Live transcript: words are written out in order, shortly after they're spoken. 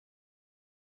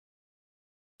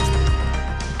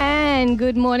And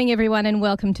good morning, everyone, and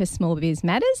welcome to Small Biz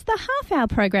Matters, the half-hour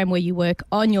program where you work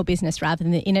on your business rather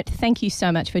than in it. Thank you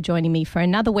so much for joining me for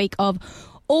another week of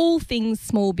all things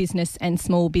small business and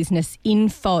small business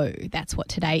info. That's what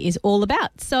today is all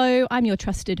about. So I'm your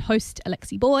trusted host,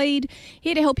 Alexi Boyd,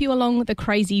 here to help you along the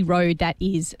crazy road that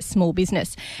is small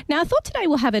business. Now, I thought today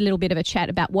we'll have a little bit of a chat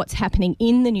about what's happening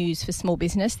in the news for small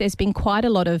business. There's been quite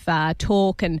a lot of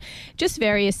talk and just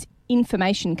various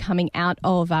information coming out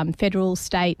of federal,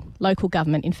 state, local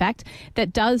government, in fact,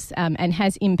 that does and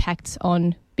has impacts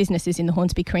on businesses in the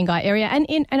Hornsby-Ku-ring-gai area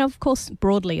and of course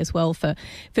broadly as well for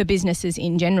businesses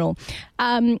in general.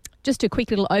 Just a quick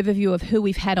little overview of who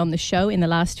we've had on the show in the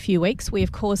last few weeks. We,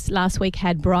 of course, last week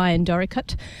had Brian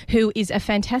Doricott, who is a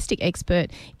fantastic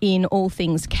expert in all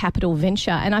things capital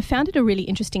venture. And I found it a really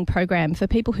interesting program for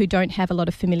people who don't have a lot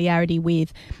of familiarity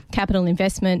with capital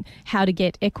investment, how to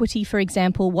get equity, for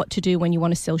example, what to do when you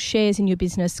want to sell shares in your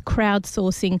business,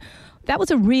 crowdsourcing. That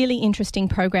was a really interesting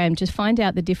program to find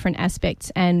out the different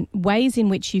aspects and ways in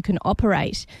which you can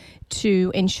operate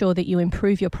to ensure that you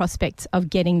improve your prospects of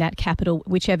getting that capital,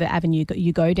 whichever avenue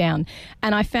you go down.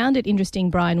 And I found it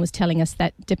interesting, Brian was telling us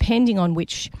that depending on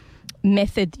which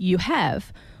method you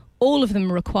have, all of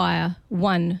them require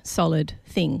one solid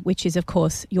thing, which is, of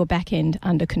course, your back end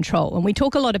under control. And we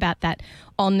talk a lot about that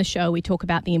on the show. We talk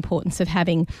about the importance of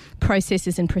having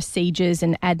processes and procedures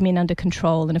and admin under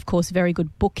control and, of course, very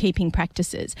good bookkeeping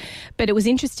practices. But it was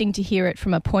interesting to hear it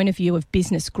from a point of view of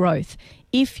business growth.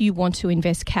 If you want to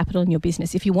invest capital in your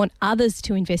business, if you want others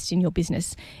to invest in your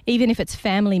business, even if it's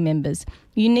family members,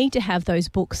 you need to have those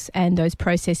books and those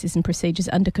processes and procedures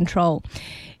under control.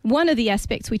 One of the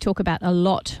aspects we talk about a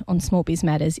lot on Small Biz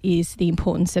Matters is the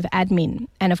importance of admin.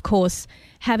 And of course,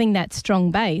 having that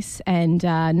strong base and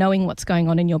knowing what's going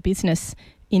on in your business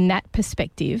in that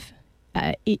perspective,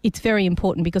 it's very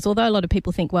important because although a lot of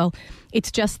people think, well,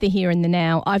 it's just the here and the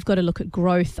now, I've got to look at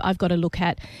growth, I've got to look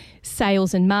at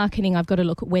sales and marketing, I've got to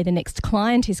look at where the next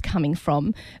client is coming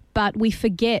from. But we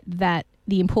forget that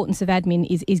the importance of admin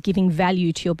is giving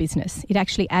value to your business. It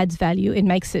actually adds value. It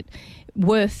makes it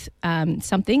worth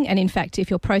something. And in fact, if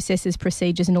your processes,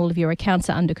 procedures and all of your accounts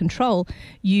are under control,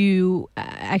 you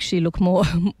actually look more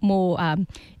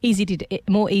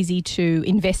easy to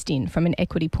invest in from an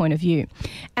equity point of view.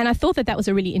 And I thought that was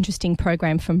a really interesting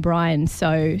program from Brian.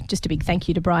 So just a big thank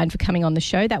you to Brian for coming on the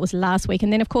show. That was last week.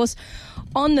 And then, of course,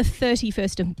 on the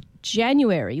 31st of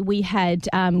January, we had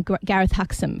Gareth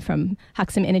Huxham from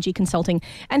Huxham Energy Consulting,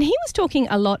 and he was talking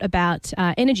a lot about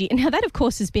energy. And how that, of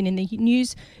course, has been in the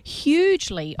news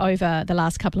hugely over the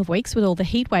last couple of weeks with all the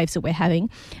heat waves that we're having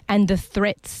and the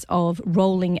threats of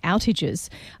rolling outages.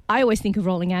 I always think of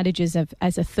rolling outages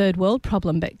as a third world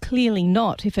problem, but clearly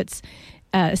not. If it's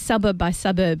suburb by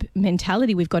suburb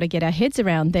mentality we've got to get our heads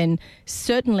around, then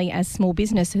certainly as small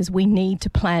businesses we need to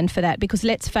plan for that, because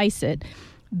let's face it,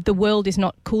 the world is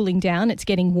not cooling down, it's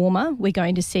getting warmer. We're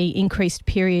going to see increased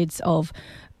periods of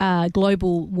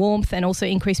global warmth and also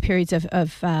increased periods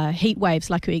of heat waves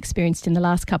like we experienced in the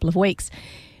last couple of weeks.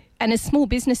 And as small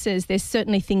businesses, there's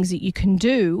certainly things that you can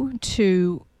do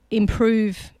to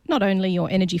improve not only your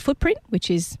energy footprint, which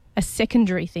is a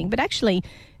secondary thing, but actually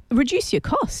reduce your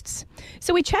costs.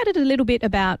 So we chatted a little bit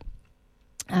about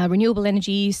renewable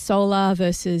energy, solar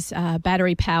versus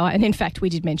battery power. And in fact, we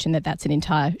did mention that that's an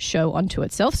entire show onto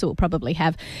itself. So we'll probably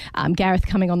have Gareth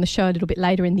coming on the show a little bit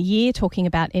later in the year talking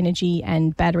about energy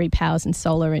and battery powers and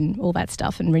solar and all that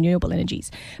stuff and renewable energies.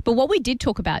 But what we did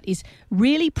talk about is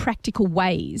really practical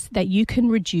ways that you can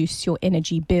reduce your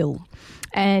energy bill.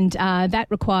 And that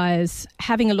requires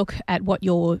having a look at what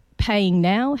you're paying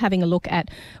now, having a look at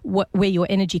where your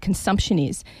energy consumption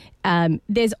is.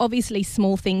 There's obviously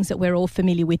small things that we're all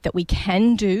familiar with that we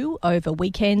can do over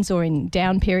weekends or in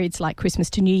down periods like Christmas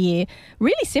to New Year.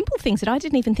 Really simple things that I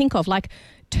didn't even think of, like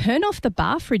turn off the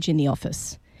bar fridge in the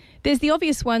office. There's the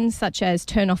obvious ones such as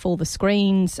turn off all the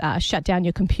screens, shut down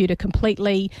your computer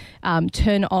completely,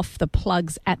 turn off the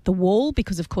plugs at the wall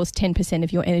because, of course, 10%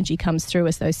 of your energy comes through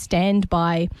as those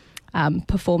standby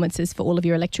performances for all of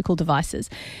your electrical devices.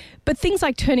 But things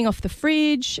like turning off the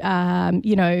fridge,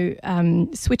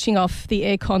 switching off the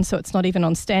aircon so it's not even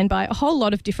on standby, a whole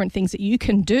lot of different things that you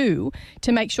can do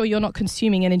to make sure you're not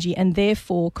consuming energy and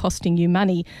therefore costing you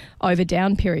money over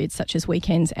down periods such as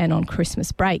weekends and on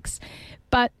Christmas breaks.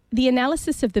 But the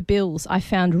analysis of the bills I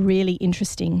found really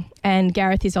interesting. And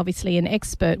Gareth is obviously an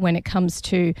expert when it comes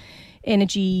to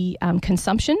energy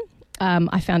consumption.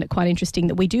 I found it quite interesting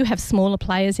that we do have smaller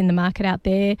players in the market out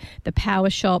there, the power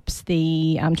shops,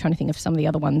 I'm trying to think of some of the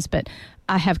other ones, but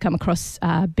I have come across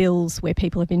bills where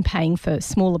people have been paying for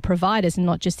smaller providers and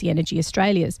not just the Energy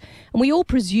Australias. And we all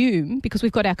presume, because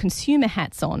we've got our consumer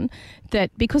hats on,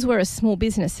 that because we're a small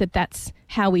business, that that's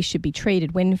how we should be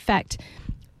treated, when in fact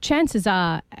chances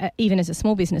are, even as a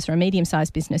small business or a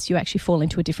medium-sized business, you actually fall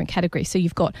into a different category. So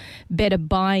you've got better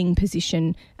buying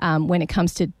position when it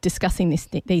comes to discussing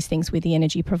these things with the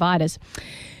energy providers.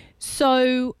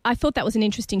 So I thought that was an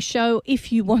interesting show.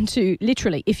 If you want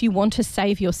to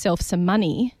save yourself some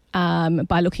money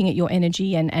by looking at your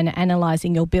energy and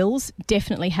analysing your bills,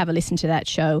 definitely have a listen to that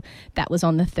show. That was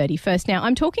on the 31st. Now,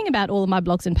 I'm talking about all of my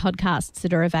blogs and podcasts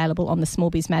that are available on the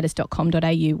smallbizmatters.com.au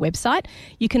website.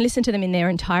 You can listen to them in their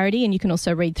entirety, and you can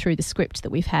also read through the script that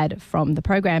we've had from the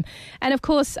program. And, of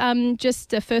course, just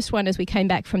the first one as we came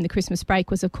back from the Christmas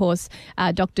break was, of course,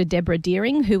 Dr. Deborah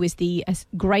Deering, who is the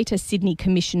Greater Sydney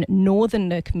Commission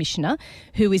Northerner Commissioner,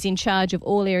 who is in charge of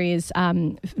all areas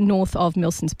north of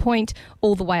Milsons Point,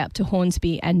 all the way up to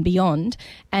Hornsby and beyond.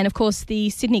 And of course,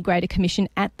 the Sydney Greater Commission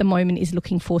at the moment is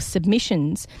looking for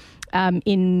submissions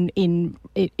in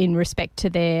respect to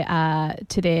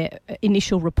their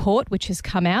initial report, which has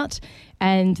come out.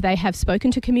 And they have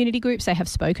spoken to community groups, they have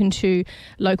spoken to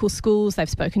local schools, they've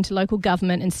spoken to local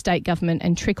government and state government,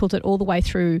 and trickled it all the way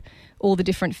through all the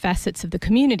different facets of the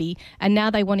community. And now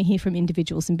they want to hear from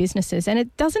individuals and businesses. And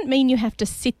it doesn't mean you have to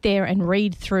sit there and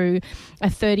read through a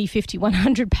 30, 50,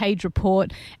 100-page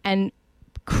report and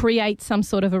create some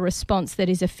sort of a response that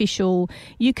is official.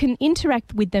 You can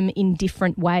interact with them in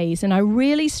different ways. And I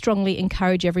really strongly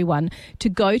encourage everyone to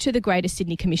go to the Greater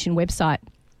Sydney Commission website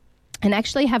and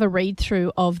actually have a read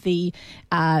through of the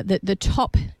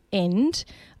top end,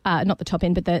 not the top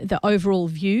end, but the overall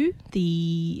view,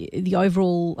 the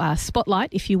overall spotlight,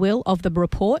 if you will, of the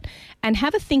report, and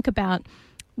have a think about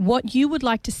what you would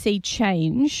like to see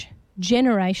change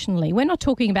generationally. We're not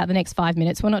talking about the next 5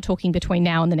 minutes. We're not talking between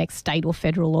now and the next state or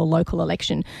federal or local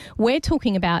election. We're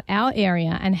talking about our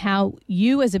area and how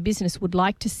you as a business would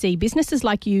like to see businesses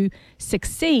like you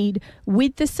succeed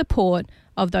with the support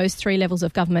of those three levels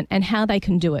of government and how they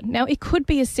can do it. Now, it could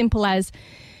be as simple as,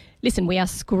 listen, we are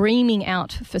screaming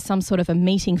out for some sort of a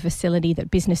meeting facility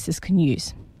that businesses can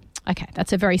use. Okay,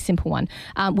 that's a very simple one.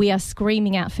 We are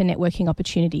screaming out for networking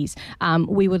opportunities.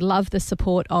 We would love the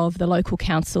support of the local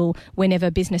council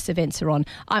whenever business events are on.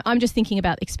 I'm just thinking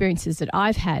about experiences that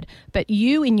I've had, but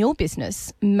you in your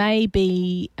business may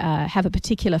have a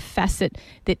particular facet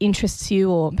that interests you,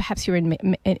 or perhaps you're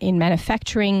in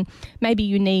manufacturing. Maybe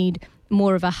you need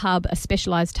more of a hub, a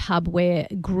specialised hub where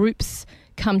groups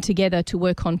come together to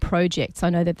work on projects. I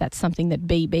know that that's something that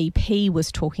BBP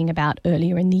was talking about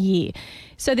earlier in the year.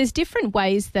 So there's different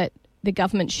ways that the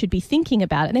government should be thinking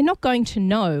about it. They're not going to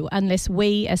know unless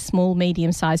we as small,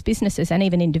 medium-sized businesses and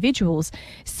even individuals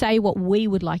say what we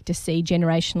would like to see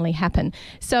generationally happen.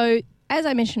 So as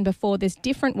I mentioned before, there's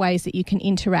different ways that you can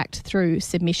interact through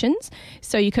submissions.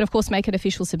 So you can, of course, make an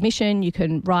official submission. You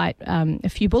can write a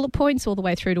few bullet points all the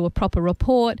way through to a proper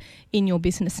report in your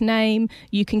business name.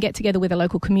 You can get together with a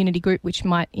local community group, which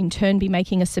might in turn be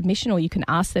making a submission, or you can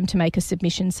ask them to make a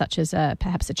submission, such as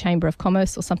perhaps a Chamber of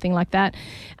Commerce or something like that.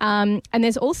 And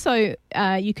there's also,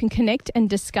 you can connect and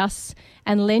discuss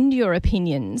and lend your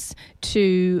opinions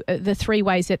to the three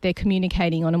ways that they're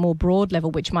communicating on a more broad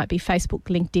level, which might be Facebook,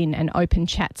 LinkedIn, and open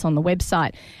chats on the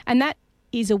website. And that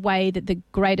is a way that the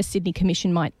Greater Sydney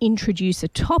Commission might introduce a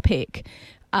topic,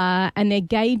 and they're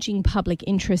gauging public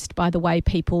interest by the way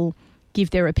people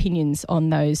give their opinions on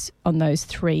those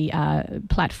three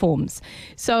platforms.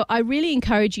 So I really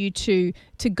encourage you to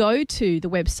go to the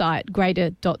website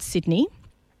greater.sydney.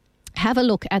 Have a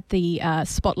look at the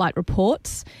spotlight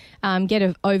reports, get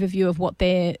an overview of what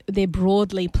they're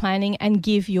broadly planning, and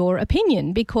give your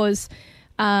opinion, because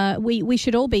we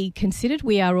should all be considered.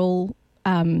 We are all,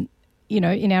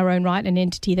 in our own right, an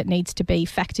entity that needs to be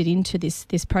factored into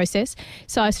this process.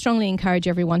 So I strongly encourage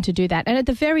everyone to do that. And at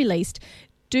the very least,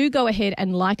 do go ahead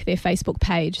and like their Facebook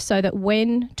page, so that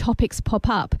when topics pop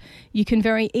up, you can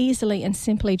very easily and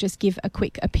simply just give a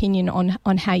quick opinion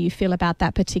on how you feel about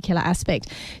that particular aspect.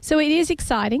 So it is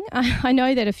exciting. I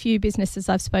know that a few businesses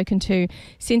I've spoken to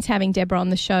since having Deborah on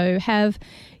the show have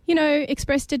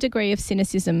expressed a degree of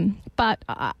cynicism. But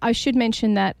I should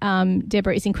mention that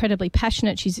Deborah is incredibly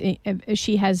passionate.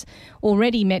 She has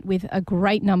already met with a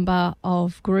great number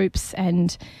of groups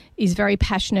and is very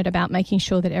passionate about making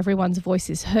sure that everyone's voice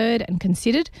is heard and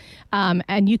considered.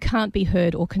 And you can't be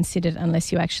heard or considered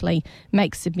unless you actually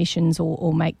make submissions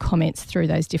or make comments through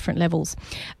those different levels.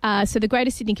 So the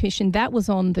Greater Sydney Commission, that was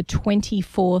on the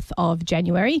 24th of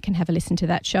January. You can have a listen to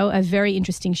that show, a very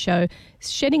interesting show,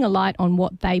 shedding a light on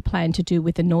what they plan to do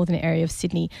with the northern area of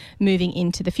Sydney moving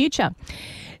into the future.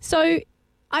 So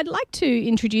I'd like to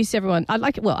introduce everyone. I'd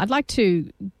like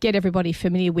to get everybody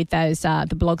familiar with those the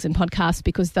blogs and podcasts,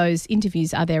 because those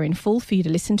interviews are there in full for you to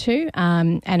listen to.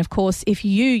 And of course, if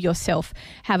you yourself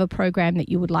have a program that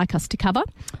you would like us to cover,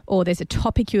 or there's a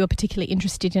topic you are particularly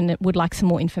interested in and would like some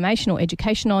more information or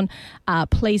education on,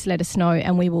 please let us know,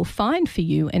 and we will find for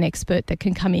you an expert that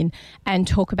can come in and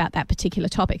talk about that particular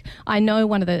topic. I know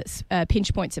one of the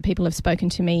pinch points that people have spoken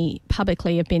to me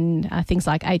publicly have been things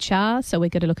like HR. So we're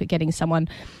going to look at getting someone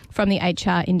from the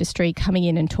HR industry coming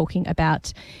in and talking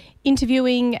about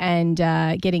interviewing and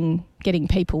getting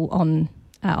people on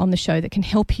the show that can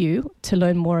help you to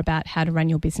learn more about how to run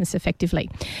your business effectively.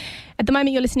 At the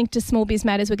moment, you're listening to Small Biz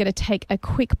Matters. We're going to take a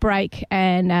quick break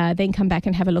and then come back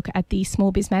and have a look at the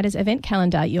Small Biz Matters event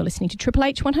calendar. You're listening to Triple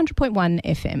H 100.1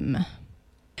 FM.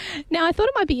 Now, I thought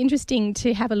it might be interesting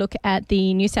to have a look at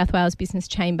the New South Wales Business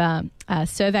Chamber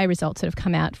survey results that have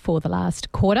come out for the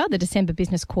last quarter. The December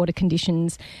business quarter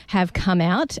conditions have come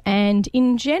out, and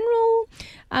in general,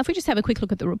 if we just have a quick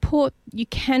look at the report, you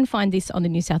can find this on the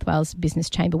New South Wales Business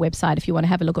Chamber website if you want to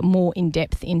have a look at more in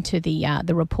depth into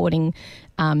the reporting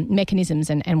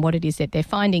mechanisms and what it is that their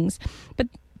findings. But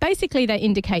basically, that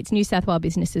indicates New South Wales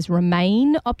businesses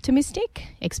remain optimistic.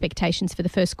 Expectations for the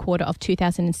first quarter of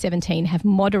 2017 have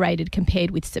moderated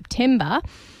compared with September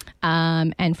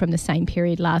and from the same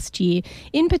period last year.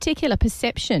 In particular,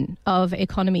 perception of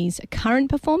economy's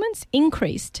current performance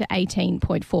increased to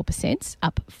 18.4%,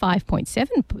 up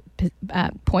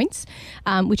 5.7 points,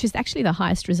 which is actually the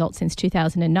highest result since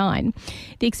 2009.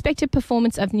 The expected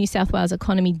performance of the New South Wales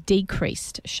economy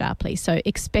decreased sharply. So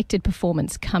expected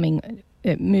performance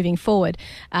moving forward,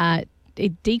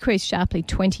 it decreased sharply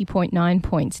 20.9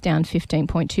 points, down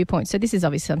 15.2 points. So this is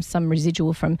obviously some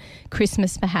residual from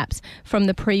Christmas perhaps from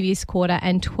the previous quarter,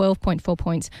 and 12.4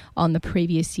 points on the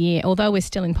previous year. Although we're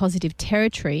still in positive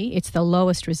territory, it's the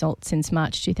lowest result since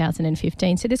March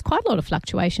 2015. So there's quite a lot of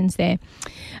fluctuations there.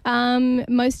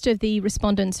 Most of the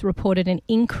respondents reported an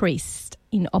increase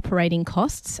in operating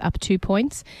costs, up 2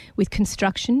 points, with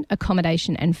construction,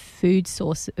 accommodation and food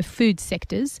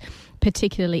sectors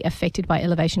particularly affected by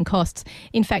elevation costs.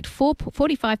 In fact,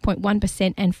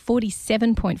 45.1% and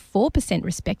 47.4%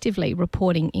 respectively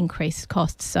reporting increased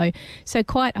costs. So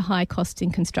quite a high cost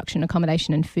in construction,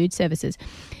 accommodation and food services.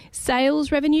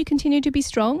 Sales revenue continued to be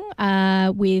strong,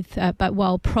 but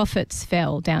while profits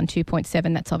fell, down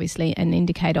 2.7, that's obviously an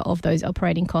indicator of those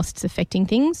operating costs affecting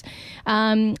things.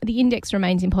 The index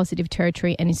remains in positive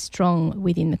territory and is strong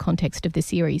within the context of the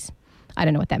series. I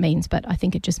don't know what that means, but I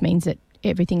think it just means that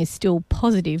everything is still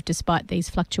positive despite these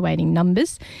fluctuating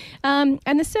numbers. And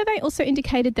the survey also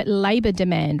indicated that labour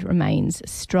demand remains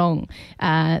strong.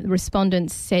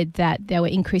 Respondents said that they were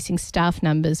increasing staff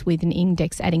numbers with an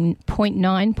index adding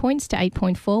 0.9 points to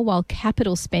 8.4, while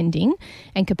capital spending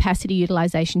and capacity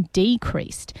utilisation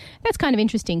decreased. That's kind of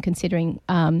interesting considering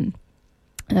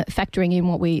factoring in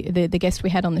what the guest we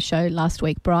had on the show last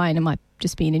week, Brian. It might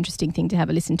just be an interesting thing to have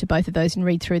a listen to both of those and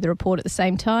read through the report at the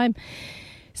same time.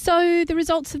 So the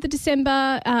results of the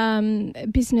December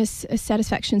business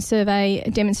satisfaction survey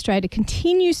demonstrate a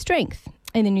continued strength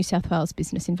in the New South Wales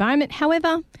business environment.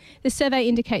 However, the survey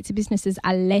indicates that businesses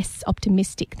are less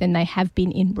optimistic than they have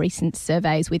been in recent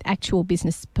surveys, with actual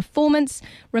business performance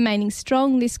remaining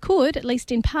strong. This could, at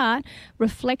least in part,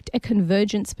 reflect a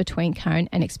convergence between current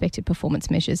and expected performance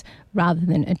measures rather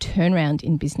than a turnaround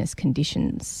in business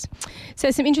conditions.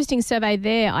 So some interesting survey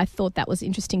there. I thought that was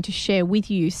interesting to share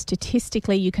with you.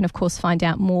 Statistically, you can, of course, find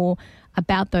out more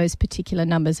about those particular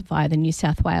numbers via the New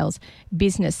South Wales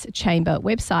Business Chamber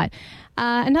website.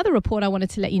 Another report I wanted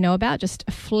to let you know about, just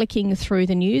flicking through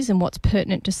the news and what's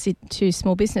pertinent to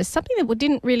small business, something that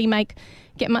didn't really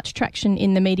get much traction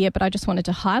in the media, but I just wanted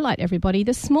to highlight everybody.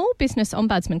 The Small Business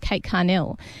Ombudsman, Kate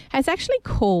Carnell, has actually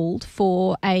called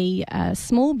for a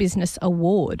small business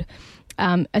award,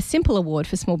 a simple award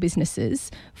for small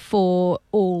businesses for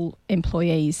all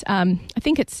employees. I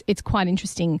think it's quite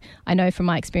interesting. I know from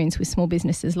my experience with small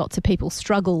businesses, lots of people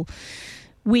struggle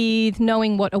with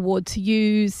knowing what award to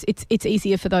use. It's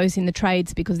easier for those in the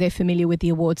trades because they're familiar with the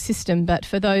award system. But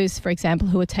for those, for example,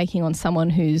 who are taking on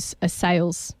someone who's a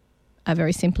sales are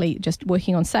very simply just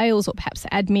working on sales or perhaps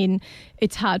admin,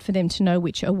 it's hard for them to know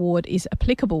which award is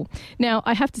applicable. Now,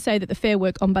 I have to say that the Fair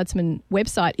Work Ombudsman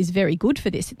website is very good for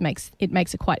this. It makes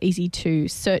it quite easy to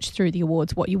search through the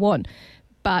awards what you want.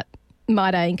 But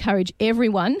might I encourage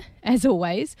everyone, as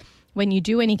always, when you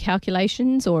do any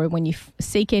calculations or when you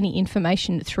seek any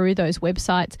information through those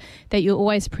websites, that you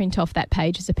always print off that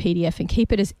page as a PDF and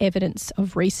keep it as evidence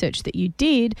of research that you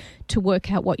did to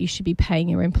work out what you should be paying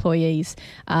your employees.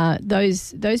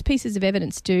 Those pieces of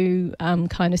evidence do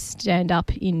kind of stand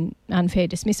up in unfair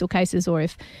dismissal cases, or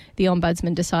if the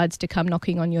Ombudsman decides to come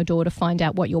knocking on your door to find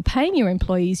out what you're paying your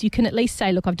employees, you can at least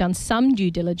say, look, I've done some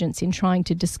due diligence in trying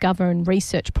to discover and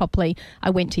research properly. I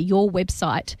went to your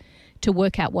website to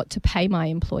work out what to pay my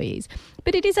employees.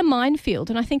 But it is a minefield,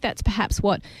 and I think that's perhaps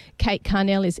what Kate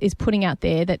Carnell is putting out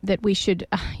there, that we should,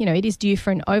 it is due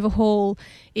for an overhaul.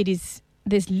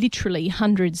 There's literally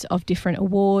hundreds of different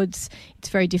awards. It's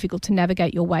very difficult to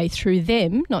navigate your way through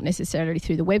them, not necessarily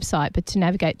through the website, but to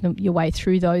navigate your way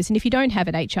through those. And if you don't have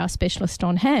an HR specialist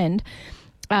on hand,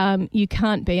 you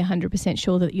can't be 100%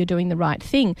 sure that you're doing the right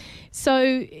thing.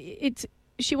 So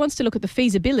she wants to look at the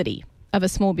feasibility of a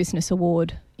small business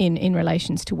award in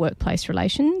relations to workplace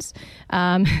relations.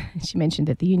 She mentioned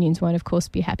that the unions won't, of course,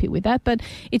 be happy with that, but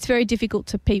it's very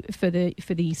difficult for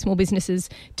the small businesses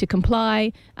to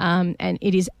comply, and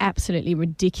it is absolutely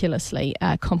ridiculously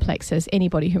complex, as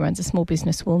anybody who runs a small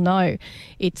business will know.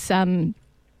 It's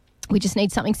we just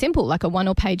need something simple, like a 1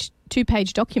 or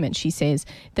 2-page document, she says,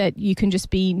 that you can just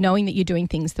be knowing that you're doing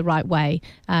things the right way.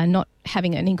 Not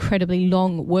having an incredibly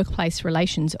long workplace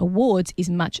relations awards is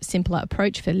a much simpler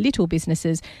approach for little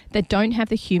businesses that don't have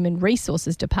the human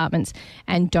resources departments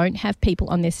and don't have people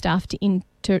on their staff to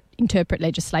interpret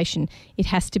legislation. It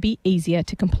has to be easier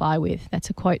to comply with.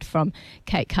 That's a quote from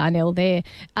Kate Carnell there.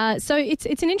 So it's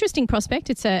an interesting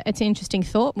prospect. It's an interesting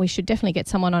thought. We should definitely get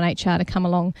someone on HR to come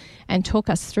along and talk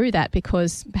us through that,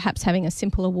 because perhaps having a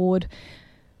simple award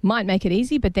might make it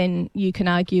easy, but then you can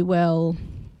argue, well,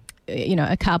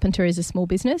 a carpenter is a small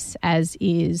business, as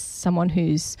is someone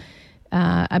who's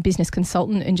a business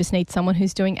consultant and just needs someone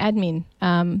who's doing admin.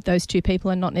 Those two people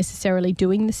are not necessarily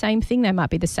doing the same thing. They might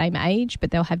be the same age,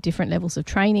 but they'll have different levels of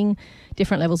training,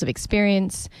 different levels of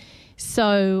experience.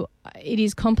 So it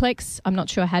is complex. I'm not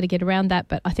sure how to get around that,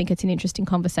 but I think it's an interesting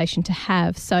conversation to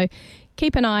have. So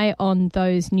keep an eye on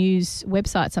those news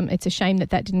websites. It's a shame that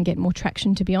didn't get more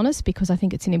traction, to be honest, because I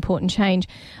think it's an important change.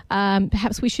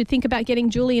 Perhaps we should think about getting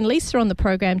Julie and Lisa on the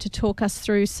program to talk us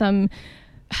through some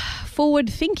forward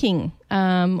thinking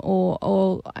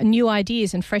or new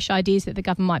ideas and fresh ideas that the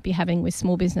government might be having with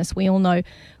small business. We all know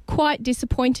quite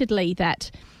disappointedly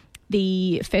that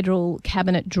the federal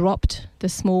cabinet dropped the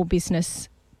small business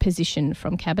position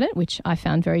from cabinet, which I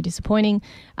found very disappointing.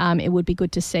 It would be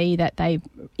good to see that they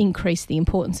increase the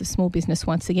importance of small business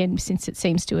once again, since it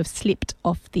seems to have slipped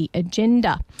off the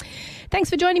agenda. Thanks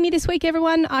for joining me this week,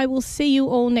 everyone. I will see you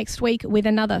all next week with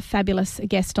another fabulous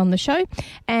guest on the show.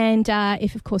 And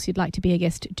if, of course, you'd like to be a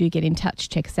guest, do get in touch.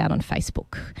 Check us out on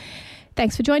Facebook.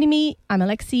 Thanks for joining me. I'm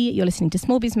Alexi. You're listening to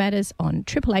Small Biz Matters on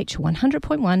Triple H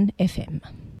 100.1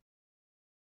 FM.